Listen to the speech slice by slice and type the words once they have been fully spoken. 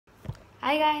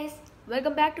Hi guys,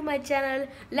 welcome back to my channel.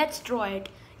 Let's draw it.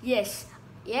 Yes,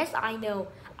 I know.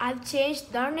 I've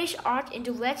changed Darnish Art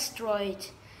into Let's Draw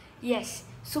It. Yes,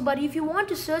 but if you want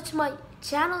to search my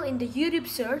channel in the YouTube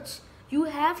search, you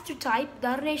have to type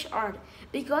Darnish Art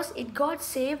because it got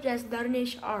saved as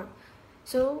Darnish Art.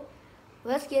 So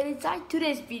let's get inside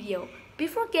today's video.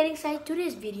 Before getting inside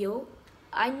today's video,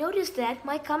 I noticed that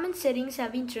my comment settings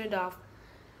have been turned off.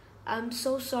 I'm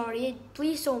so sorry.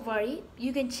 Please don't worry.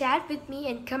 You can chat with me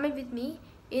and comment with me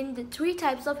in the 3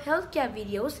 types of healthcare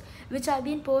videos which have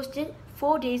been posted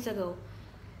 4 days ago.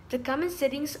 The comment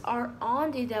settings are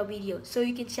on in the video, so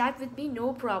you can chat with me,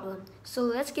 no problem. So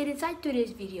let's get inside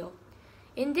today's video.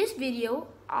 In this video,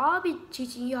 I'll be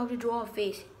teaching you how to draw a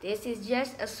face. This is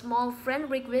just a small friend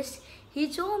request.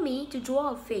 He told me to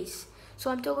draw a face. So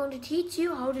I'm going to teach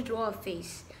you how to draw a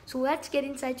face. So let's get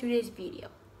inside today's video.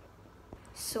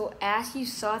 So as you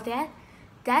saw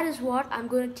that is what I'm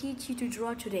going to teach you to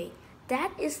draw today.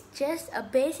 That is just a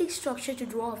basic structure to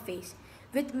draw a face.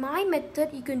 With my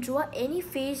method, you can draw any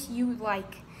face you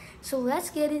like. So let's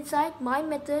get inside my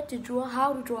method to draw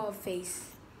how to draw a face.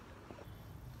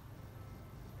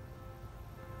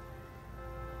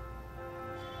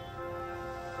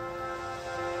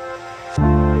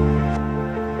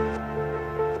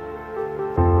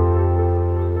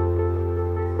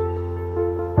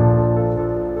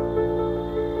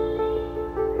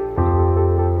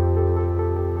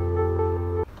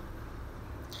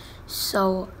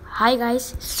 So hi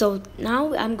guys, so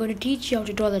now I'm going to teach you how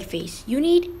to draw that face.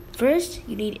 First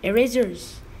you need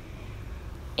erasers,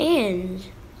 and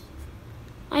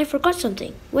I forgot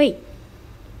something. Wait,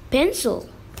 pencil.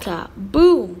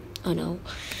 Kaboom. Oh no.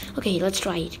 Okay, let's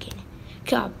try it again.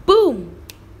 Kaboom.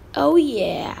 Oh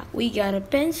yeah, we got a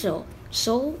pencil.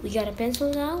 So we got a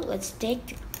pencil now. Let's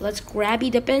grab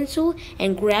the pencil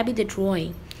and grab the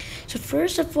drawing. So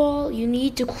first of all, you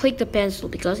need to click the pencil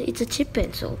because it's a chip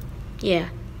pencil. Yeah.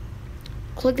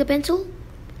 Click the pencil.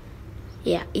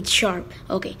 Yeah, it's sharp.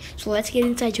 Okay, so let's get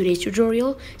inside today's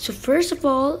tutorial. So first of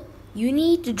all, you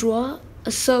need to draw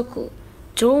a circle.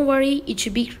 Don't worry, it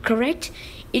should be correct.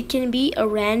 It can be a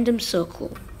random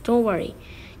circle. Don't worry.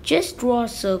 Just draw a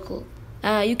circle.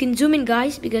 You can zoom in,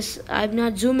 guys, because I'm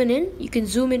not zooming in. You can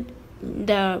zoom in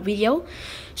the video.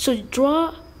 So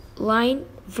draw line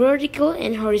vertical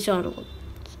and horizontal.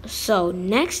 So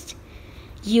next,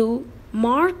 you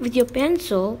mark with your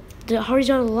pencil the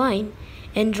horizontal line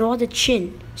and draw the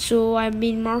chin. So I've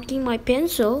been marking my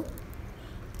pencil.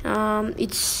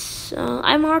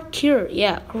 I marked here.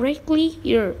 Yeah, correctly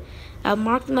here. I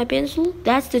marked my pencil.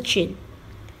 That's the chin.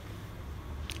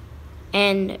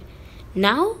 And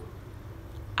now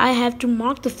I have to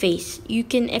mark the face. You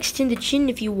can extend the chin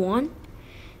if you want.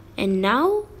 And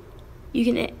now you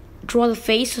can draw the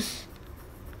face.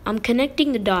 I'm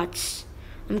connecting the dots.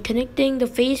 I'm connecting the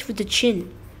face with the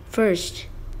chin first.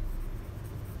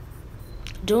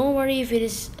 Don't worry if it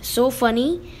is so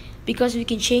funny because we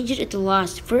can change it at the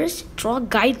last. First, draw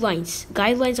guidelines.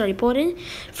 Guidelines are important.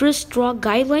 First, draw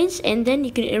guidelines and then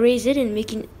you can erase it and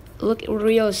make it look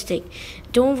realistic.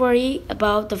 Don't worry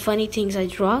about the funny things I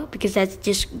draw because that's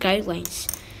just guidelines.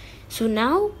 So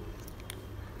now,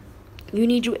 you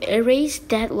need to erase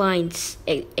that lines,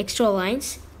 extra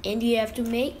lines, and you have to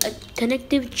make a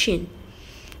connective chin.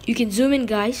 You can zoom in,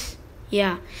 guys.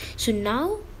 Yeah. So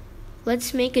now,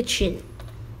 let's make a chin.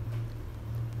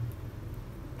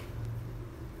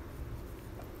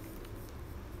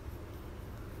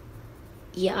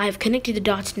 Yeah, I've connected the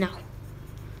dots now.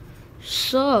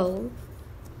 So,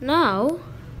 now,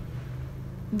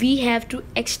 we have to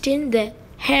extend the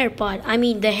hair part. I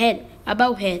mean the head,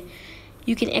 above head.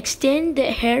 You can extend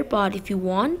the hair part if you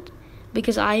want,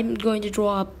 because I'm going to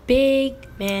draw a big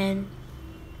man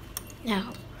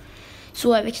now.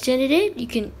 So I've extended it. You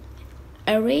can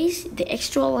erase the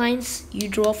extra lines you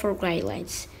draw for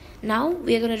guidelines. Now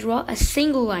we are going to draw a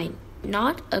single line,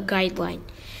 not a guideline.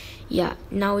 Yeah,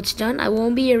 now it's done. I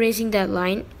won't be erasing that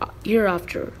line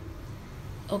hereafter.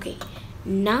 Okay,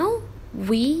 now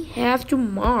we have to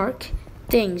mark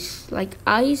things like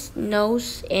eyes,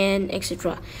 nose, and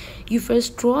etc. You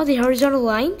first draw the horizontal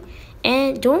line,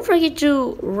 and don't forget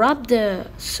to rub the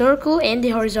circle and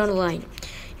the horizontal line.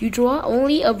 You draw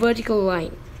only a vertical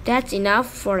line. That's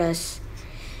enough for us.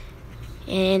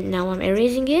 And now I'm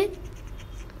erasing it.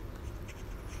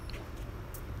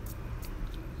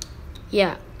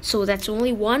 Yeah, so that's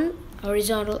only one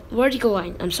vertical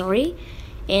line. I'm sorry.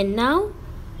 And now,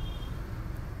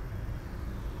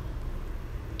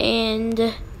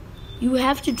 you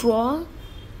have to draw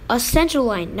a center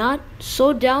line, not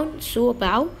so down, so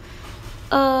above.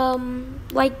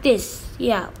 Like this.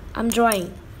 Yeah, I'm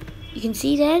drawing. You can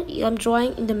see that I'm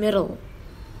drawing in the middle.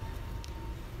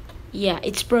 Yeah,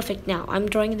 it's perfect now. I'm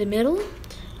drawing in the middle.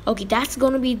 Okay, that's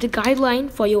gonna be the guideline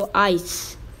for your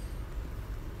eyes.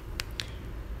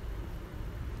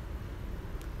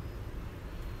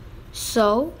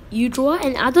 So you draw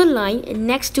another line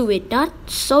next to it, not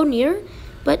so near,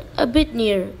 but a bit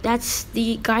near. That's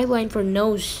the guideline for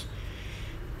nose.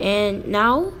 And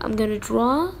now I'm gonna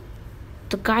draw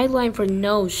the guideline for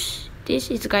nose.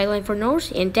 This is the guideline for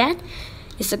nose, and that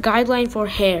is the guideline for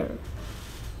hair.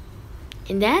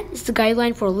 And that is the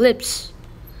guideline for lips.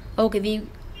 Okay, we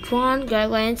drawn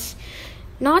guidelines.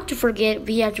 Not to forget,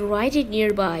 we have to write it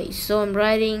nearby. So I'm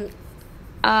writing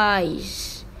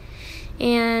eyes.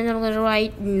 And I'm gonna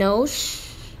write nose.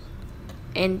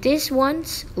 And this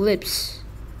one's lips.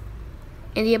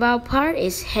 And the above part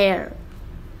is hair.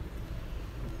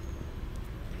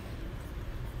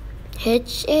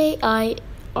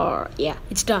 H-A-I-R. Yeah,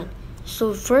 it's done.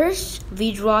 So first,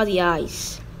 we draw the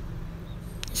eyes.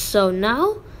 So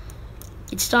now,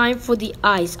 it's time for the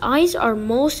eyes. Eyes are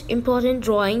most important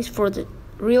drawings for the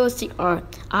realistic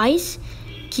art. Eyes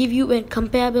give you a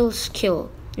comparable skill.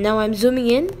 Now I'm zooming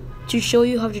in to show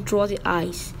you how to draw the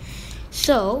eyes.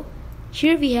 So,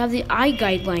 here we have the eye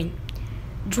guideline.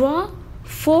 Draw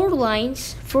 4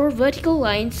 lines, 4 vertical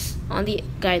lines on the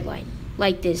guideline,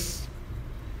 like this.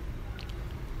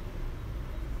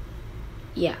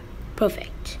 Yeah,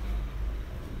 perfect.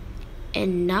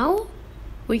 And now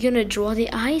we're gonna draw the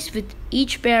eyes with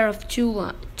each pair of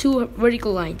two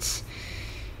vertical lines,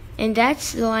 and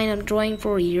that's the line I'm drawing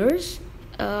for ears.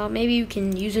 Maybe you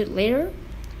can use it later.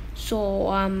 So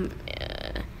I'm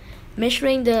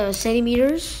measuring the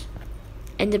centimeters,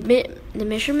 and the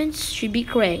measurements should be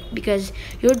correct because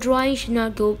your drawing should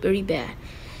not go very bad.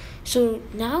 So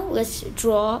now let's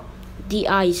draw the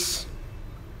eyes.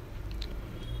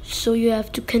 So you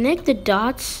have to connect the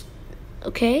dots,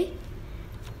 okay?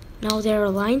 Now there are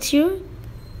lines here,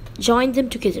 join them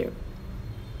together.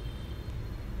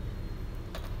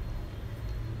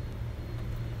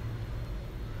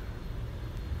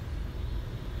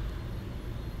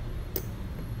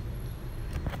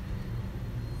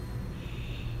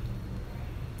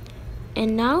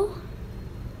 And now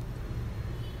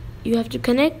you have to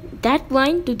connect that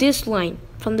line to this line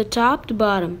from the top to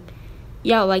bottom.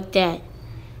 Yeah, like that.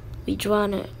 We draw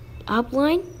an up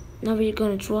line. Now we're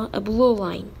going to draw a below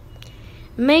line.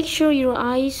 Make sure your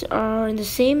eyes are in the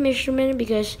same measurement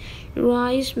because your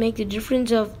eyes make the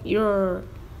difference of your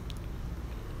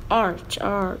art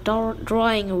or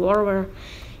drawing or whatever.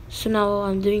 So now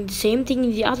I'm doing the same thing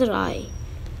in the other eye.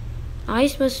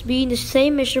 Eyes must be in the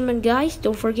same measurement, guys.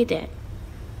 Don't forget that.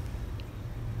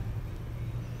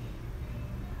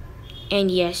 And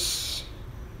yes,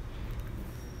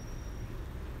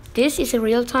 this is a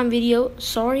real-time video.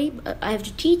 Sorry, but I have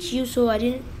to teach you, so I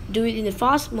didn't do it in the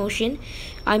fast motion.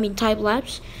 I mean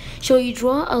time-lapse. So you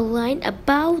draw a line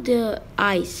above the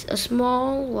eyes, a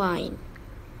small line.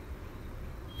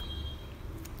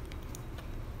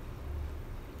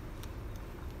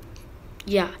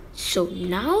 Yeah, so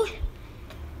now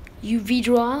you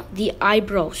redraw the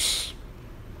eyebrows.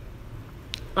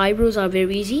 Eyebrows are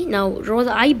very easy. Now draw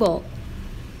the eyeball.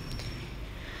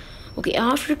 Okay,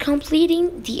 after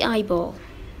completing the eyeball,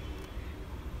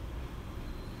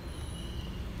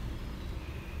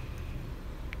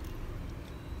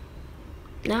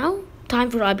 now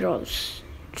time for eyebrows.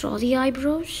 Draw the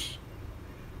eyebrows.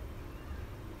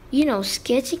 You know,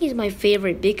 sketching is my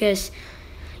favorite because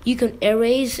you can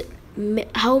erase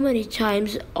how many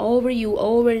times over and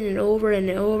over and over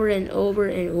and over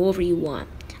and over you want.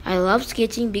 I love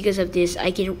sketching because of this.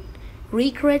 I can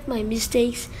recreate my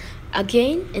mistakes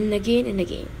again and again and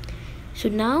again. So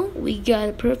now we got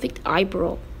a perfect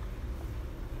eyebrow.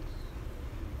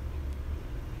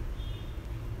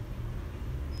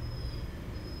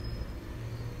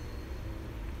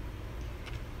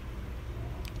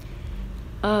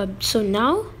 So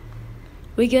now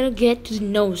we're gonna get to the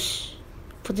nose.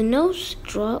 For the nose,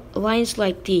 draw lines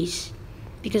like these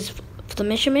because for the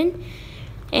measurement.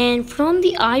 And from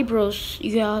the eyebrows,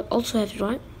 you also have to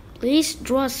draw. Please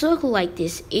draw a circle like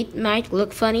this. It might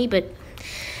look funny, but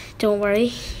don't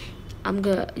worry.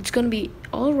 It's gonna be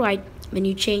all right when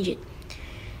you change it.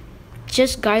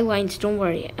 Just guidelines. Don't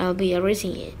worry. I'll be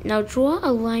erasing it. Now draw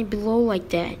a line below like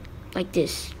that, like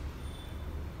this.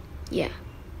 Yeah.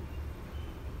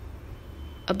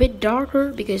 A bit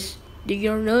darker because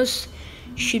your nose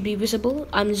should be visible.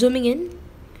 I'm zooming in.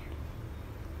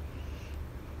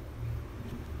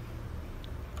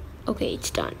 Okay, it's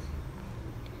done.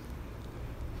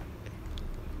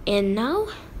 And now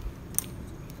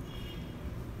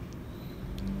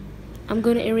I'm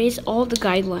gonna erase all the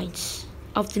guidelines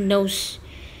of the nose.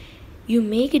 You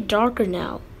make it darker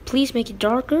now. Please make it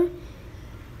darker.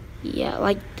 Yeah,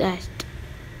 like that.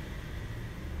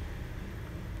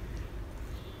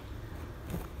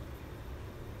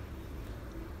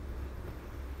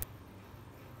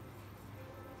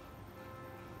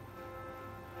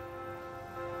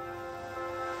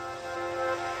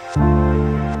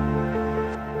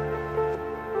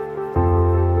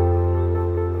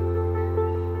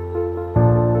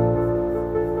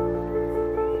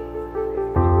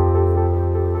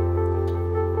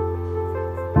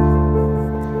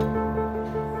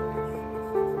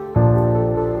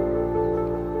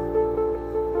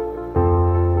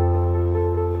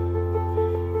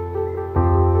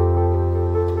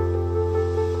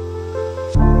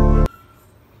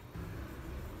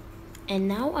 And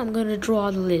now I'm gonna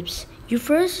draw the lips. You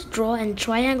first draw a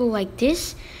triangle like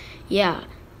this. Yeah,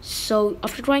 so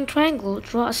after drawing triangle,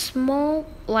 draw a small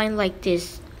line like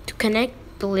this to connect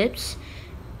the lips,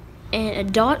 and a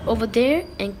dot over there,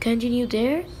 and continue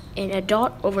there, and a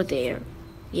dot over there.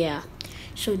 Yeah,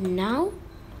 so now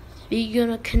we're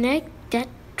gonna connect that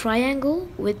triangle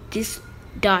with these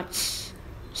dots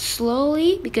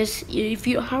slowly, because if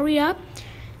you hurry up,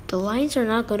 the lines are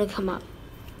not gonna come up.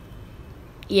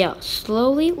 Yeah,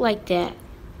 slowly like that.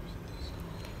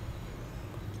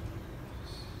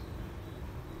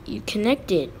 You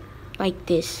connect it like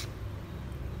this.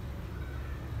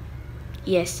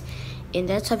 Yes, and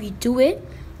that's how you do it.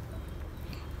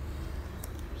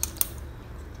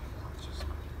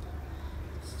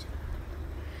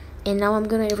 And now I'm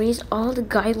gonna erase all the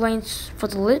guidelines for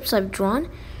the lips I've drawn.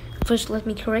 First, let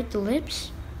me correct the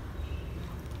lips.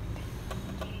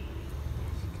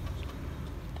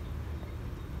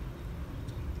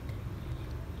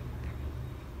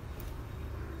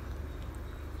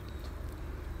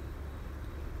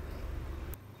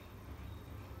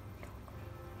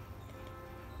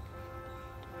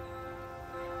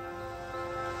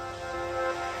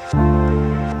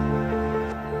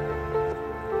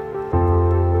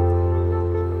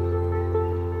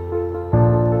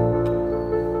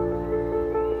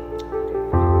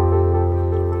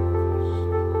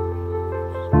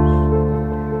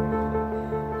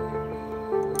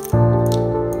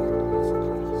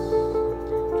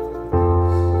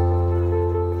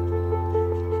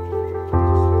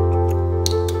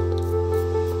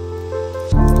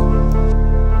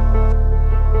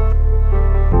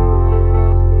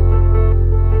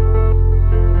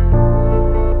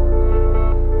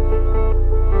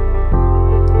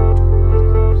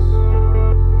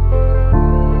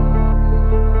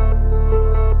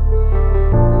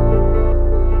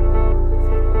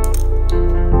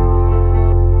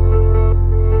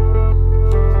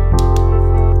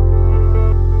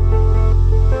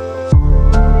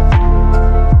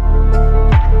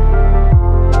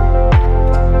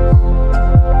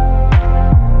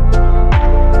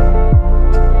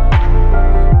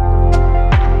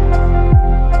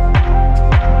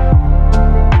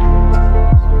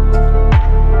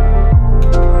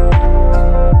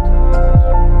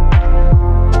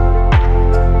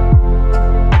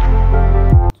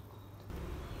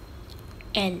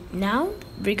 And now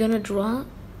we're gonna draw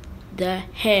the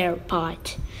hair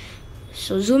part.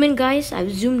 So zoom in, guys.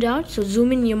 I've zoomed out, so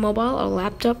zoom in your mobile or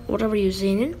laptop, whatever you're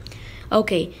seeing.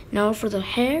 Okay, now for the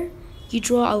hair, you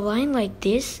draw a line like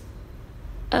this,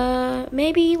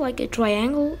 maybe like a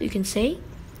triangle, you can say.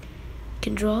 You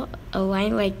can draw a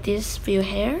line like this for your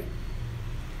hair.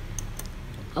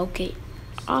 Okay,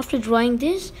 after drawing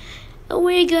this,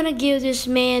 we're gonna give this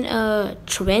man a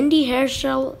trendy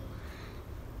hairstyle.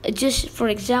 Just for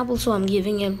example, so I'm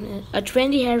giving him a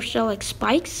trendy hairstyle like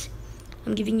spikes.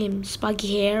 I'm giving him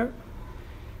spiky hair.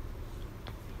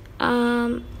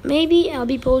 Maybe I'll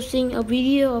be posting a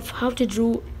video of how to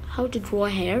draw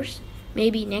hairs,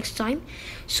 maybe next time.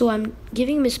 So I'm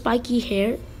giving him a spiky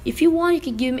hair. If you want, you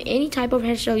can give him any type of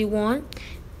hairstyle you want.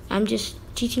 I'm just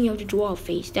teaching you how to draw a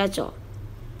face, that's all.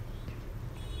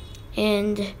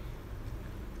 And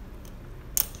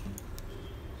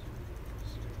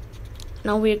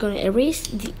now we're going to erase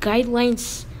the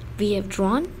guidelines we have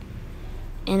drawn,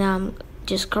 and I'm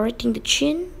just correcting the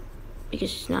chin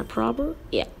because it's not proper.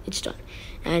 Yeah, it's done.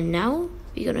 And now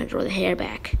we're going to draw the hair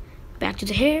back to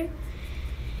the hair.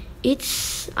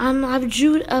 It's I've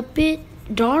drew it a bit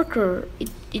darker.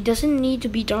 It doesn't need to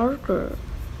be darker.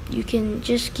 You can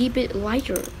just keep it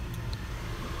lighter.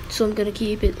 So I'm gonna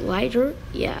keep it lighter.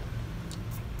 Yeah,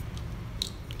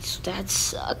 so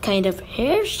that's a kind of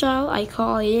hairstyle, I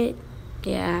call it.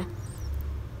 Yeah.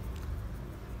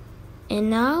 And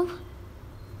now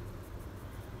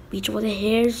we draw the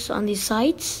hairs on the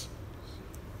sides.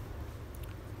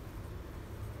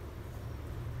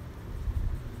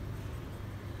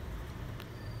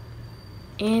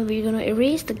 and we're gonna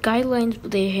erase the guidelines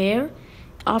with the hair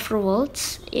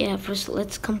afterwards. Yeah, first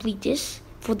let's complete this.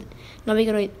 Now we're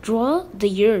gonna draw the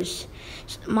ears.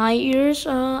 My ears,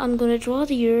 I'm gonna draw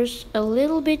the ears a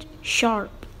little bit sharp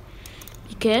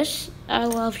because I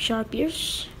love sharp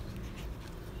ears.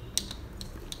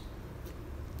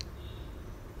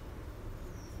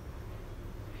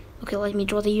 Okay, let me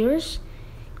draw the ears.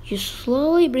 You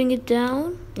slowly bring it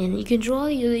down, and you can draw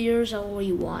the ears however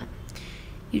you want.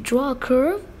 You draw a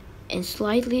curve and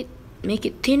slightly make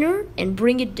it thinner and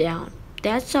bring it down.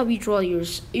 That's how we draw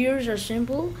ears. Ears are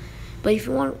simple, but if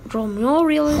you want to draw more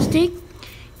realistic,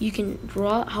 you can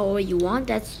draw however you want.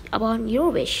 That's about your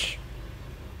wish.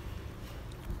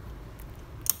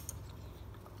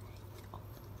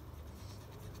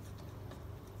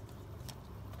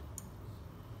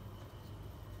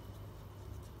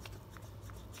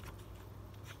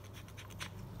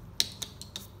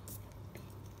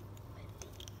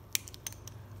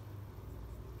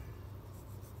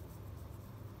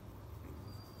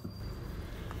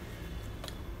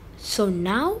 So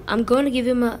now I'm going to give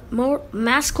him a more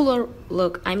muscular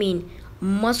look. I mean,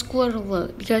 muscular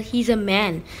look, because he's a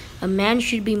man. A man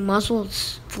should be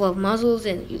muscles, full of muscles,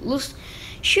 and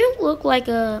should look like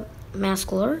a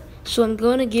muscular. So I'm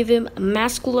going to give him a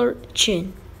muscular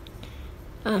chin.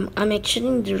 I'm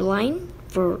extending the line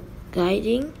for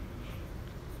guiding.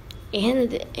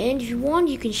 And if you want,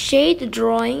 you can shade the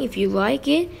drawing if you like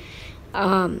it.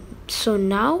 So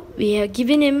now we have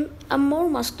given him a more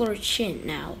muscular chin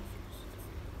now.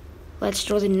 Let's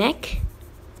draw the neck.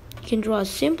 You can draw a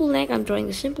simple neck. I'm drawing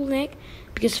the simple neck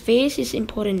because face is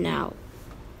important now.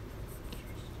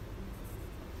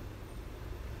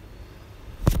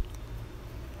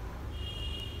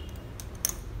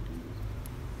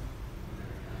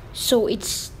 So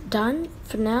it's done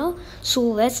for now. So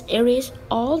let's erase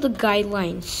all the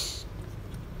guidelines.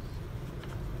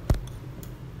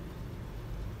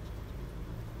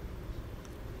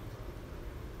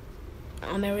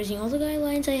 I'm erasing all the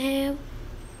guidelines I have.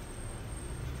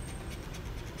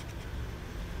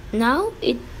 Now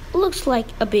it looks like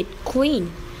a bit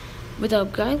clean.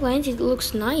 Without guidelines, it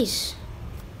looks nice.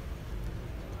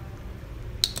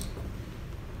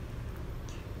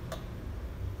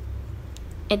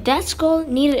 And that's called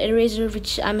kneaded eraser,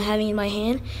 which I'm having in my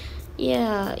hand.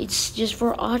 Yeah, it's just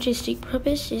for artistic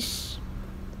purposes.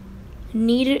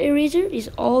 Kneaded eraser is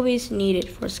always needed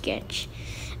for sketch.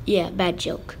 Yeah, bad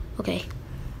joke. Okay.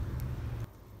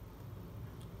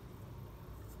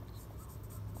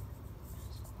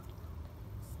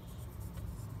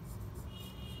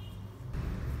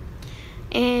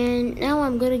 And now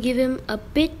I'm gonna give him a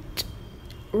bit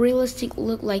realistic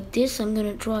look like this. I'm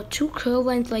gonna draw two curve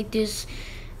lines like this.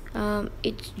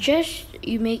 It's just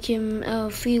you make him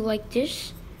feel like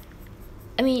this.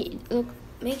 I mean, look,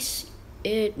 makes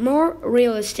it more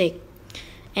realistic.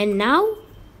 And now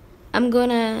I'm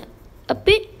gonna a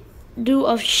bit do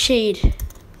of shade.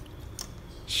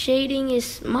 Shading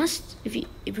is must. If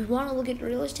you want to look at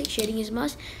realistic, shading is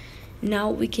must. Now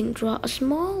we can draw a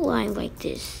small line like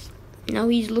this. Now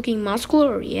he's looking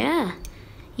muscular. Yeah,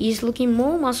 he's looking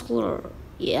more muscular.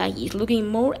 Yeah, he's looking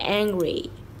more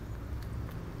angry.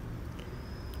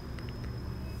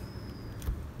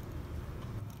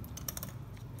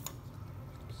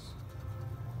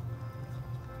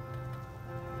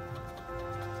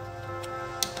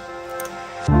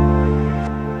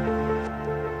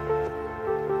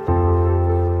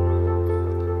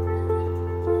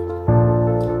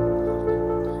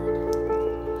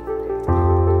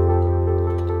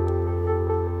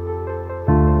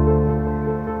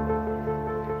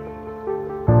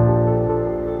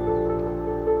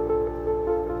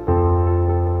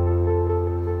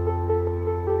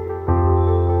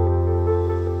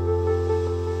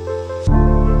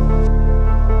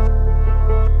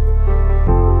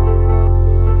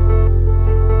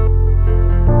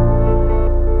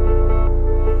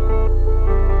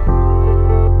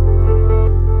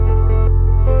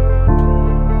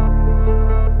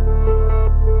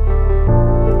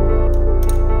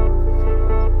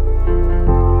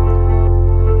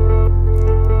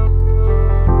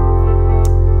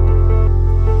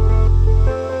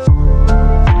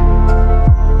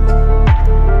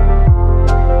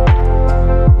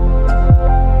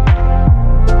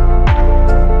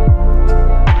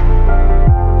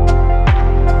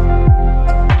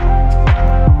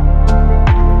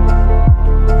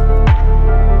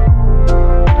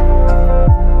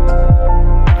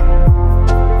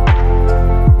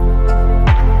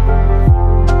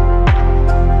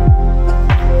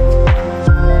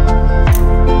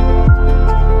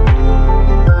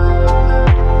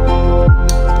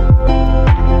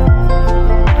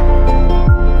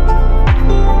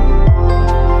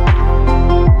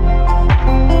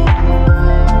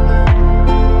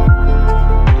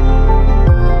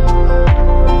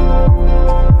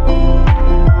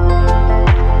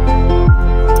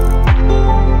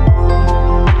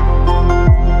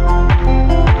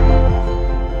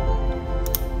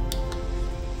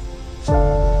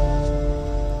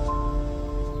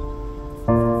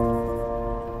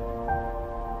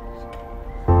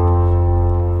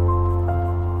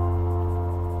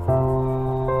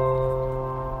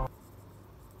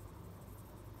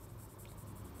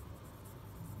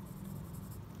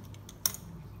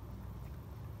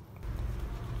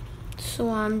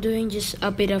 I'm doing just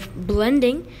a bit of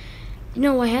blending. You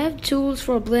know, I have tools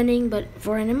for blending, but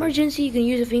for an emergency you can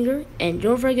use a finger, and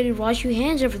don't forget to wash your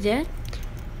hands after that.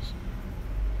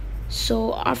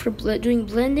 So after doing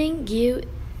blending, give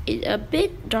it a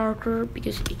bit darker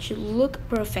because it should look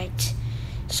perfect.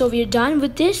 So we're done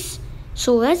with this,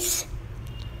 so let's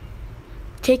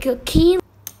take a key.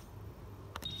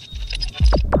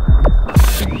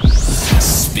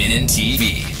 Spinning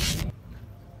TV.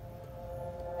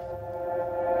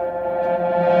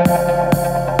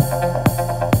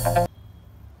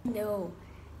 No,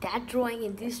 that drawing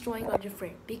and this drawing are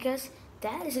different because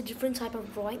that is a different type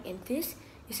of drawing and this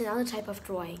is another type of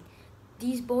drawing.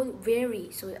 These both vary,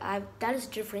 so that is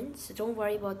different, so don't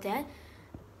worry about that.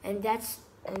 And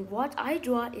what I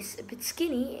draw is a bit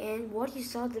skinny, and what you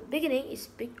saw at the beginning is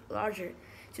a bit larger.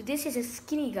 So this is a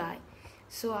skinny guy.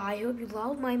 So I hope you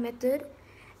love my method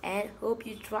and hope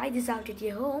you try this out at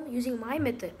your home using my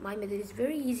method. My method is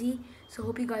very easy, so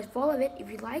hope you guys follow it. If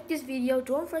you like this video,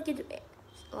 don't forget to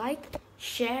like,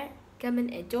 share,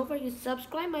 comment, and don't forget to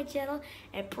subscribe my channel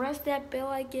and press that bell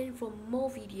icon for more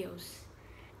videos.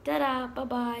 Ta-da,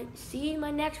 bye-bye, see you in my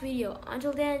next video.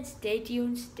 Until then, stay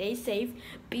tuned, stay safe,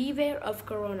 beware of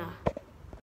corona.